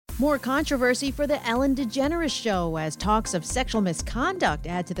More controversy for the Ellen DeGeneres show as talks of sexual misconduct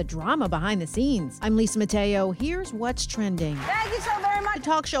add to the drama behind the scenes. I'm Lisa Mateo. Here's what's trending. Thank you so very much. The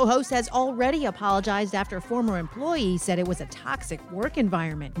talk show host has already apologized after a former employee said it was a toxic work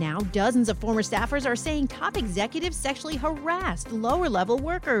environment. Now, dozens of former staffers are saying top executives sexually harassed lower-level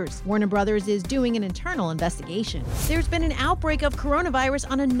workers. Warner Brothers is doing an internal investigation. There's been an outbreak of coronavirus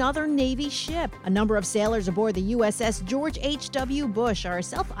on another Navy ship. A number of sailors aboard the USS George H.W. Bush are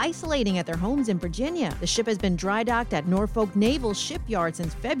self-isolating at their homes in Virginia. The ship has been dry docked at Norfolk Naval Shipyard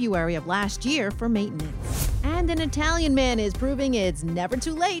since February of last year for maintenance. And an Italian man is proving it's never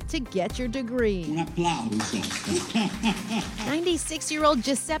too late to get your degree. 96-year-old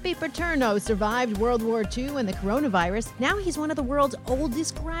Giuseppe Paterno survived World War II and the coronavirus. Now he's one of the world's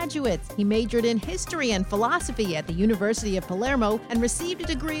oldest graduates. He majored in history and philosophy at the University of Palermo and received a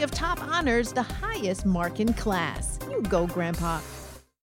degree of top honors, the highest mark in class. You go, Grandpa.